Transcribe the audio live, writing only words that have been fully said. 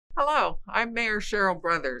Hello, I'm Mayor Cheryl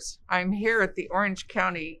Brothers. I'm here at the Orange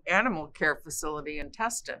County Animal Care Facility in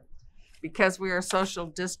Tustin. Because we are social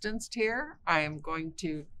distanced here, I am going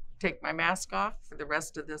to take my mask off for the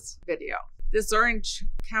rest of this video. This Orange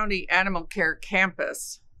County Animal Care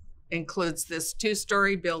campus includes this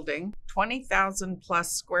 2-story building, 20,000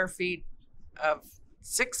 plus square feet of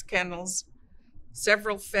 6 kennels,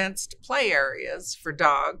 several fenced play areas for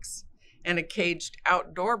dogs, and a caged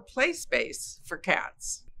outdoor play space for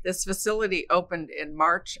cats. This facility opened in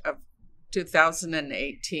March of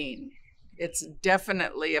 2018. It's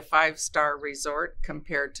definitely a 5-star resort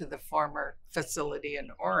compared to the former facility in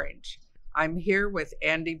Orange. I'm here with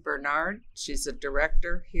Andy Bernard. She's a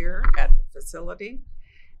director here at the facility,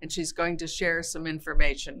 and she's going to share some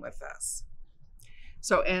information with us.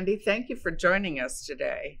 So Andy, thank you for joining us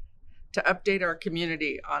today to update our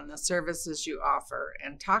community on the services you offer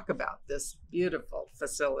and talk about this beautiful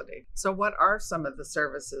facility. So what are some of the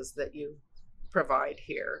services that you provide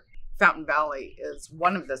here? Fountain Valley is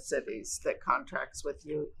one of the cities that contracts with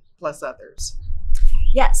you, plus others.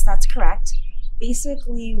 Yes, that's correct.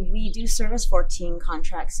 Basically, we do service 14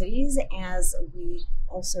 contract cities, as we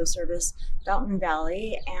also service Fountain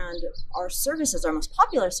Valley, and our services, our most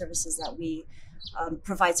popular services that we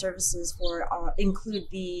provide services for include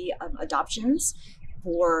the adoptions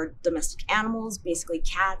for domestic animals, basically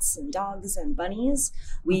cats and dogs and bunnies.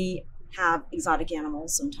 We have exotic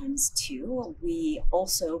animals sometimes too. We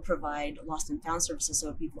also provide lost and found services. So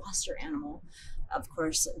if you've lost your animal, of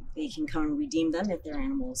course, they can come and redeem them if their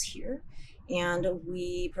animal is here. And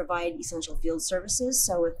we provide essential field services.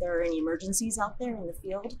 So if there are any emergencies out there in the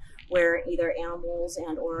field where either animals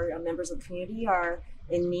and or members of the community are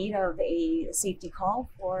in need of a safety call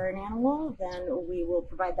for an animal, then we will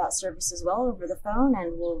provide that service as well over the phone,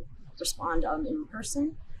 and we'll respond in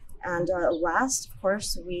person. And last, of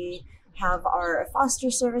course, we have our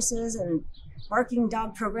foster services and barking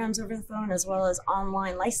dog programs over the phone, as well as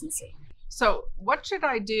online licensing. So what should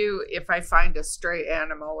I do if I find a stray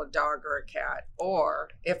animal, a dog or a cat, or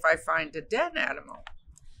if I find a dead animal,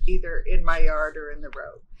 either in my yard or in the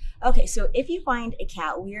road? Okay, so if you find a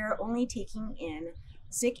cat, we are only taking in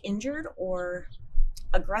sick, injured, or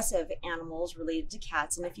aggressive animals related to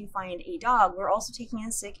cats. And if you find a dog, we're also taking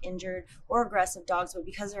in sick, injured, or aggressive dogs. But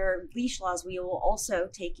because there are leash laws, we will also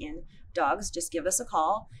take in dogs. Just give us a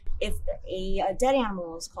call. If a dead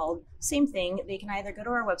animal is called, same thing. They can either go to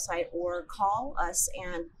our website or call us,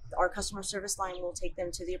 and our customer service line will take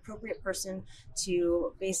them to the appropriate person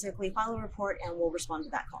to basically file a report, and we'll respond to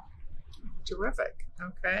that call. Terrific.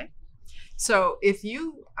 Okay. So if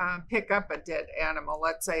you pick up a dead animal,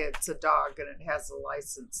 let's say it's a dog and it has a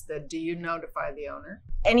license, then do you notify the owner?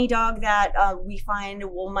 Any dog that we find,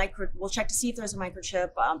 we'll check to see if there's a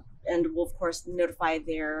microchip, and we'll of course notify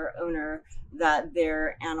their owner that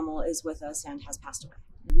their animal is with us and has passed away.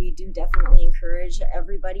 We do definitely encourage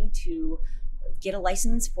everybody to get a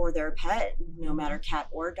license for their pet, no matter cat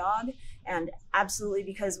or dog. And absolutely,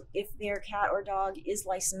 because if their cat or dog is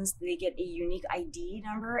licensed, they get a unique ID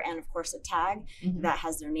number and of course a tag that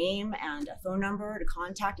has their name and a phone number to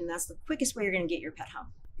contact, and that's the quickest way you're going to get your pet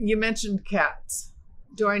home. You mentioned cats.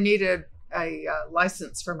 Do I need a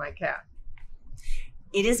license for my cat?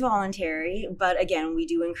 It is voluntary, but again, we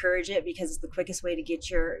do encourage it because it's the quickest way to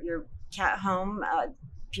get your cat home.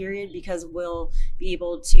 Period, because we'll be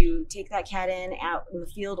able to take that cat out in the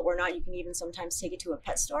field or not. You can even sometimes take it to a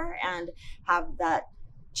pet store and have that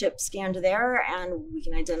chip scanned there, and we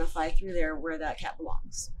can identify through there where that cat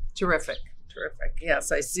belongs. Terrific. Terrific.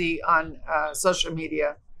 Yes, I see on social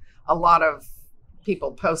media a lot of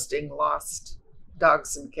people posting lost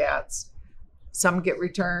dogs and cats. Some get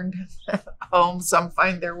returned home, some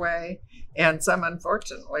find their way, and some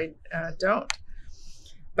unfortunately don't.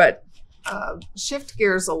 But shift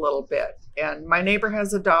gears a little bit, and my neighbor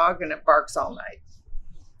has a dog and it barks all night.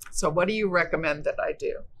 So what do you recommend that I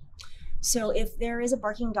do? So if there is a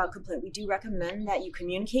barking dog complaint, we do recommend that you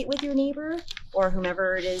communicate with your neighbor or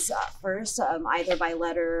whomever it is first, either by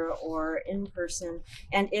letter or in person.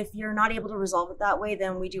 And if you're not able to resolve it that way,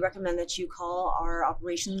 then we do recommend that you call our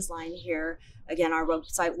operations line here. Again, our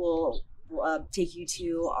website will take you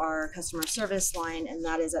to our customer service line, and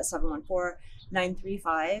that is at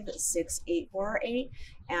 714-935-6848,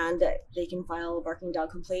 and they can file a barking dog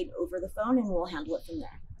complaint over the phone, and we'll handle it from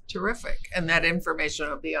there. Terrific. And that information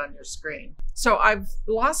will be on your screen. So I've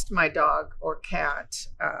lost my dog or cat.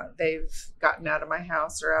 They've gotten out of my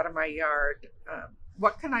house or out of my yard.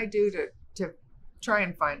 What can I do to try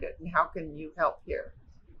and find it, and how can you help here?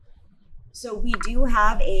 So we do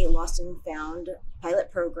have a lost and found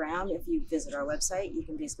pilot program. If you visit our website, you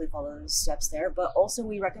can basically follow those steps there. But also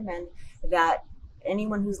we recommend that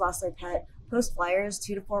anyone who's lost their pet post flyers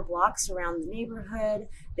 2 to 4 blocks around the neighborhood.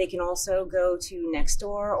 They can also go to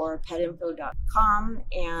Nextdoor or petinfo.com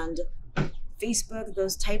and Facebook.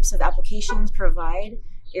 Those types of applications provide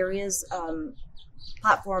areas,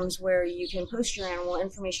 platforms where you can post your animal,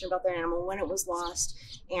 information about their animal, when it was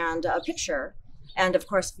lost, and a picture. And of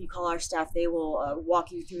course, if you call our staff, they will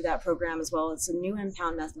walk you through that program as well. It's a new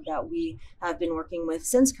impound method that we have been working with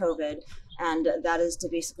since COVID. And that is to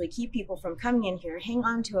basically keep people from coming in here, hang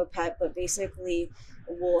on to a pet, but basically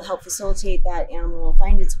will help facilitate that animal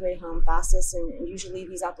find its way home fastest. And usually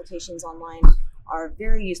these applications online are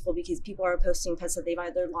very useful because people are posting pets that they've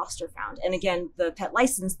either lost or found. And again, the pet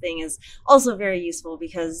license thing is also very useful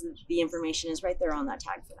because the information is right there on that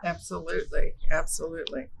tag for them. Absolutely.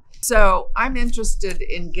 Absolutely. So I'm interested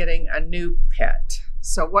in getting a new pet.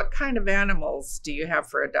 So what kind of animals do you have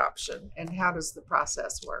for adoption, and how does the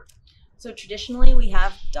process work? So traditionally we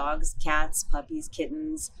have dogs, cats, puppies,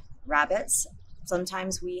 kittens, rabbits.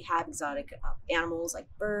 Sometimes we have exotic animals like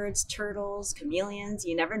birds, turtles, chameleons.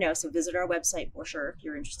 You never know. So visit our website for sure if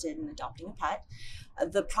you're interested in adopting a pet.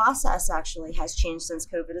 The process actually has changed since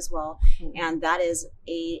COVID as well. And that is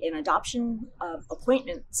an adoption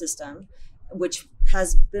appointment system, which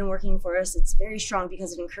has been working for us. It's very strong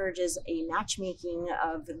because it encourages a matchmaking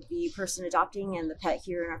of the person adopting and the pet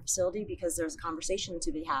here in our facility, because there's a conversation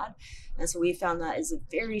to be had. And so we found that is a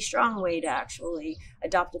very strong way to actually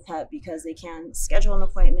adopt a pet, because they can schedule an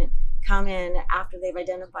appointment, come in after they've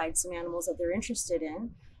identified some animals that they're interested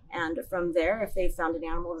in. And from there, if they've found an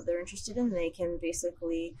animal that they're interested in, they can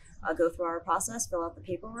basically go through our process, fill out the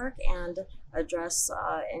paperwork, and address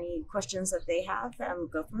any questions that they have,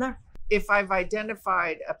 and go from there. If I've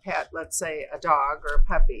identified a pet, let's say a dog or a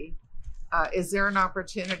puppy, is there an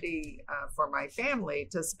opportunity for my family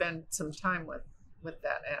to spend some time with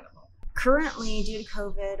that animal? Currently, due to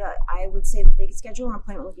COVID, I would say that they could schedule an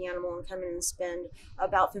appointment with the animal and come in and spend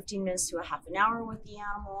about 15 minutes to a half an hour with the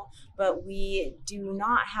animal. But we do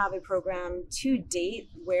not have a program to date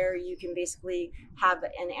where you can basically have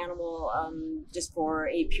an animal just for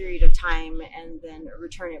a period of time and then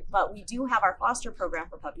return it. But we do have our foster program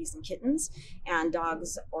for puppies and kittens and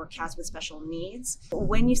dogs or cats with special needs.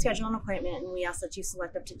 When you schedule an appointment, and we ask that you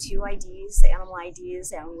select up to 2 IDs, animal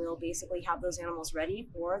IDs, and we'll basically have those animals ready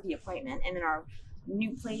for the appointment. And in our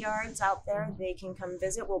new play yards out there, they can come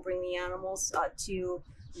visit. We'll bring the animals to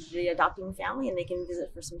the adopting family, and they can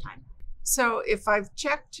visit for some time. So if I've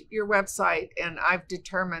checked your website and I've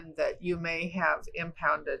determined that you may have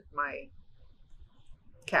impounded my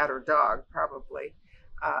cat or dog, probably,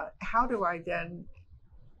 how do I then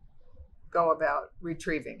go about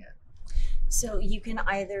retrieving it? So you can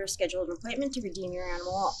either schedule an appointment to redeem your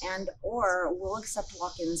animal, or we'll accept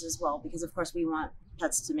walk-ins as well, because of course we want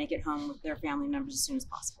pets to make it home with their family members as soon as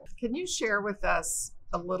possible. Can you share with us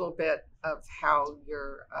a little bit of how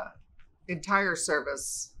your entire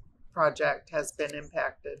service project has been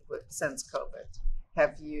impacted since COVID?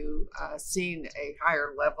 Have you seen a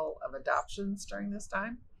higher level of adoptions during this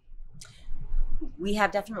time? We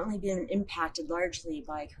have definitely been impacted largely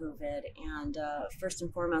by COVID, and first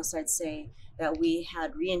and foremost, I'd say that we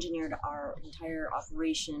had re-engineered our entire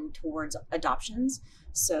operation towards adoptions,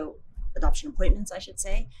 so adoption appointments, I should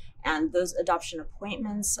say, and those adoption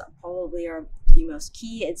appointments probably are the most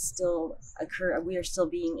key. It's still we are still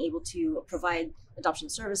being able to provide adoption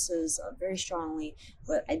services very strongly,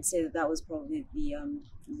 but I'd say that was probably the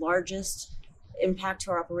largest impact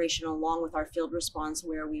to our operation, along with our field response,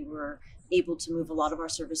 where we were able to move a lot of our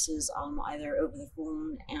services either over the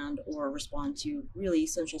phone and or respond to really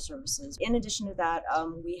essential services. In addition to that,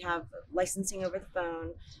 we have licensing over the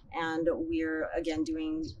phone, and we're again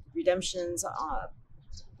doing redemptions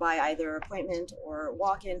by either appointment or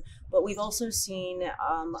walk-in. But we've also seen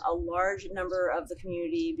a large number of the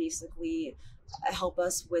community basically help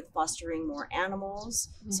us with fostering more animals.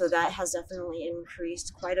 So that has definitely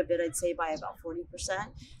increased quite a bit, I'd say by about 40%.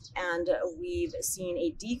 And we've seen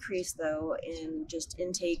a decrease though in just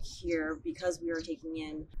intake here, because we are taking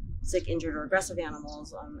in sick, injured, or aggressive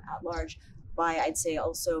animals at large, by I'd say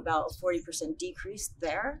also about a 40% decrease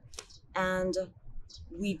there. And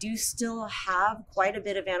we do still have quite a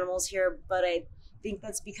bit of animals here, but I think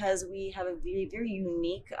that's because we have a very, very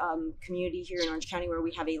unique community here in Orange County, where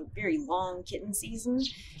we have a very long kitten season,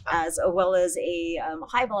 as well as a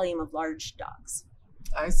high volume of large dogs.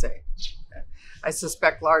 I see. I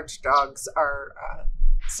suspect large dogs are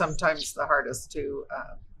sometimes the hardest to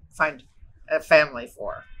find a family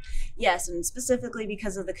for. Yes, and specifically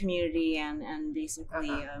because of the community and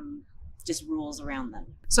basically just rules around them.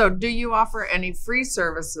 So do you offer any free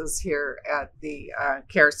services here at the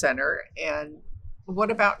care center? And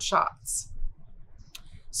what about shots?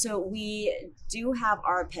 So we do have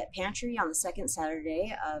our pet pantry on the second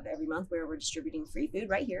Saturday of every month where we're distributing free food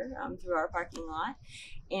right here through our parking lot.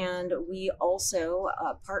 And we also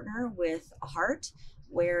partner with Heart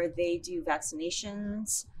where they do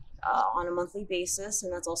vaccinations on a monthly basis.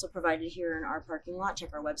 And that's also provided here in our parking lot.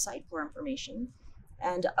 Check our website for information.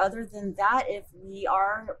 And other than that, if we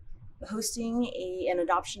are hosting an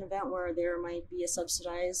adoption event where there might be a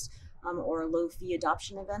subsidized or a low fee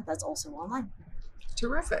adoption event, that's also online.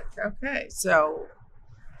 Terrific. Okay. So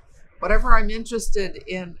whatever I'm interested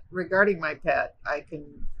in regarding my pet, I can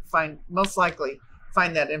most likely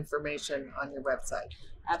find that information on your website.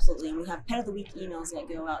 Absolutely. And we have Pet of the Week emails that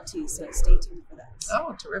go out too, so stay tuned for that.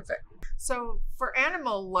 Oh, terrific. So for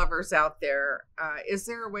animal lovers out there, is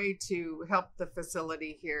there a way to help the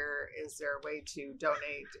facility here? Is there a way to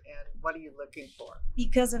donate? And what are you looking for?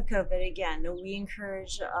 Because of COVID, again, we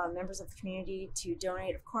encourage members of the community to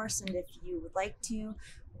donate, of course, and if you would like to,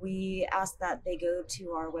 we ask that they go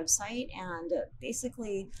to our website and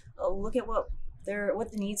basically look at what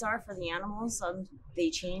the needs are for the animals.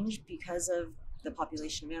 They change because of the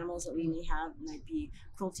population of animals that we may have. It might be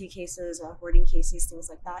cruelty cases, hoarding cases, things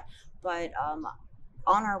like that. But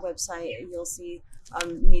on our website, you'll see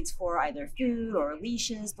needs for either food or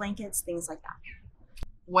leashes, blankets, things like that.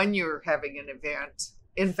 When you're having an event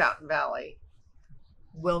in Fountain Valley,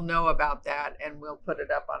 we'll know about that and we'll put it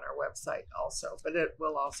up on our website also, but it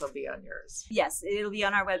will also be on yours. Yes, it'll be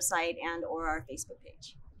on our website and or our Facebook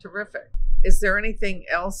page. Terrific. Is there anything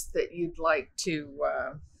else that you'd like to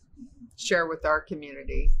share with our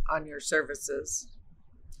community on your services?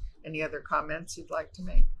 Any other comments you'd like to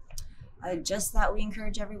make? Just that we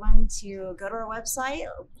encourage everyone to go to our website,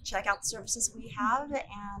 check out the services we have,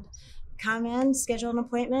 and come in, schedule an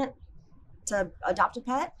appointment to adopt a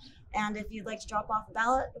pet. And if you'd like to drop off a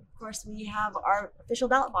ballot, of course, we have our official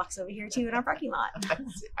ballot box over here too in our parking lot.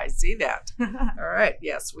 I see that. All right.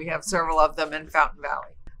 Yes, we have several of them in Fountain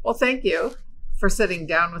Valley. Well, thank you for sitting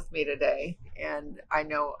down with me today. And I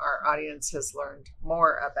know our audience has learned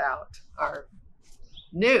more about our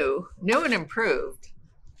new and improved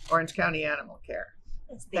Orange County Animal Care.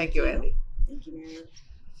 Yes, thank you, Andy. Thank you, Mary.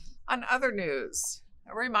 On other news,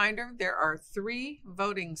 a reminder, there are 3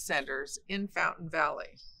 voting centers in Fountain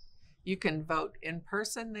Valley. You can vote in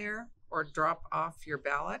person there or drop off your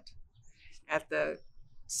ballot at the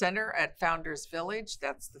center at Founders Village.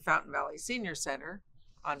 That's the Fountain Valley Senior Center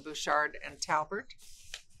on Bouchard and Talbert.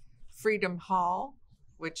 Freedom Hall,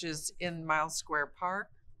 which is in Miles Square Park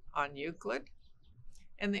on Euclid,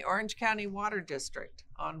 and the Orange County Water District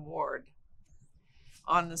on Ward.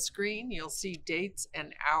 On the screen, you'll see dates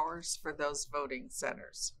and hours for those voting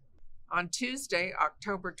centers. On Tuesday,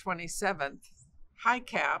 October 27th,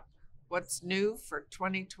 HiCap, What's New for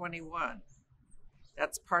 2021.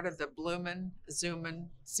 That's part of the Bloomin' Zoomin'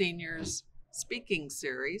 Seniors Speaking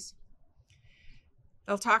Series.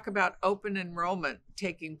 They'll talk about open enrollment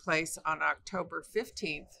taking place on October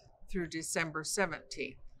 15th through December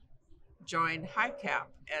 17th. Join HiCap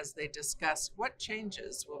as they discuss what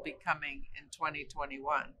changes will be coming in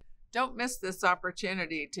 2021. Don't miss this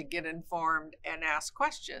opportunity to get informed and ask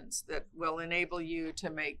questions that will enable you to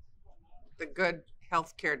make the good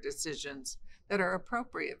healthcare decisions that are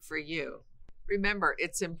appropriate for you. Remember,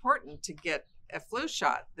 it's important to get a flu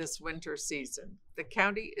shot this winter season. The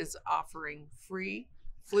county is offering free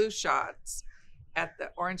flu shots at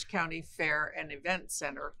the Orange County Fair and Event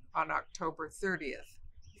Center on October 30th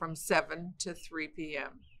from 7 to 3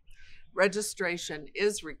 p.m. Registration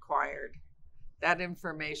is required. That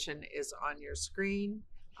information is on your screen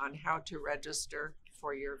on how to register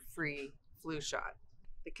for your free flu shot.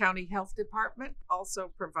 The County Health Department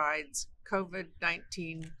also provides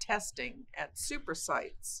COVID-19 testing at super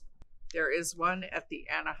sites. There is one at the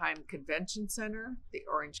Anaheim Convention Center, the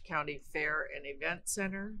Orange County Fair and Event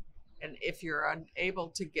Center, and if you're unable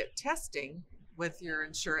to get testing with your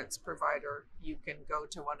insurance provider, you can go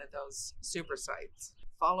to one of those super sites.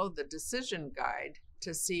 Follow the decision guide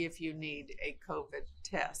to see if you need a COVID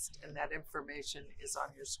test, and that information is on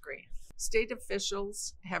your screen. State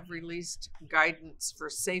officials have released guidance for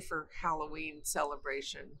safer Halloween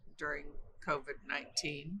celebration during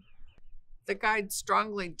COVID-19. The guide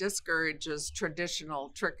strongly discourages traditional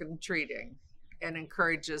trick-or-treating and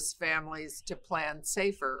encourages families to plan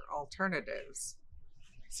safer alternatives.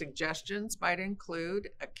 Suggestions might include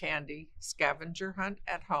a candy scavenger hunt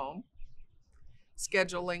at home,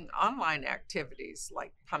 scheduling online activities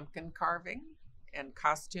like pumpkin carving and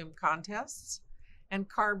costume contests, and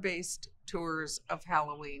car-based tours of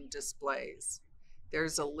Halloween displays.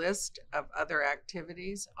 There's a list of other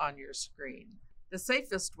activities on your screen. The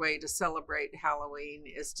safest way to celebrate Halloween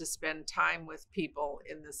is to spend time with people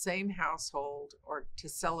in the same household or to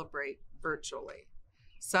celebrate virtually.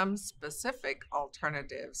 Some specific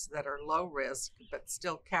alternatives that are low risk but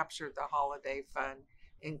still capture the holiday fun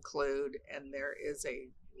include, and there is a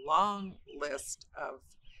long list of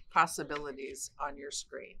possibilities on your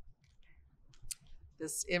screen.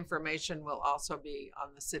 This information will also be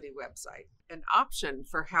on the city website. An option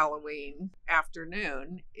for Halloween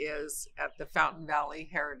afternoon is at the Fountain Valley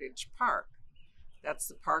Heritage Park. That's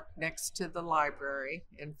the park next to the library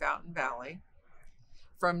in Fountain Valley.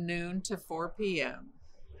 From noon to 4 p.m.,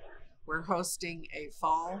 we're hosting a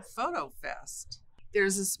fall photo fest.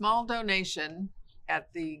 There's a small donation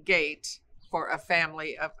at the gate for a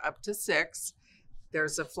family of up to 6.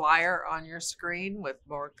 There's a flyer on your screen with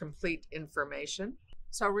more complete information.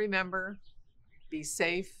 So remember, be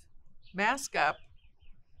safe, mask up,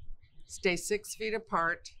 stay 6 feet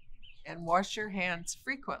apart, and wash your hands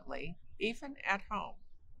frequently, even at home.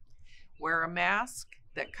 Wear a mask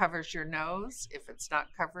that covers your nose. If it's not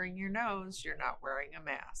covering your nose, you're not wearing a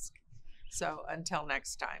mask. So until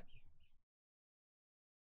next time.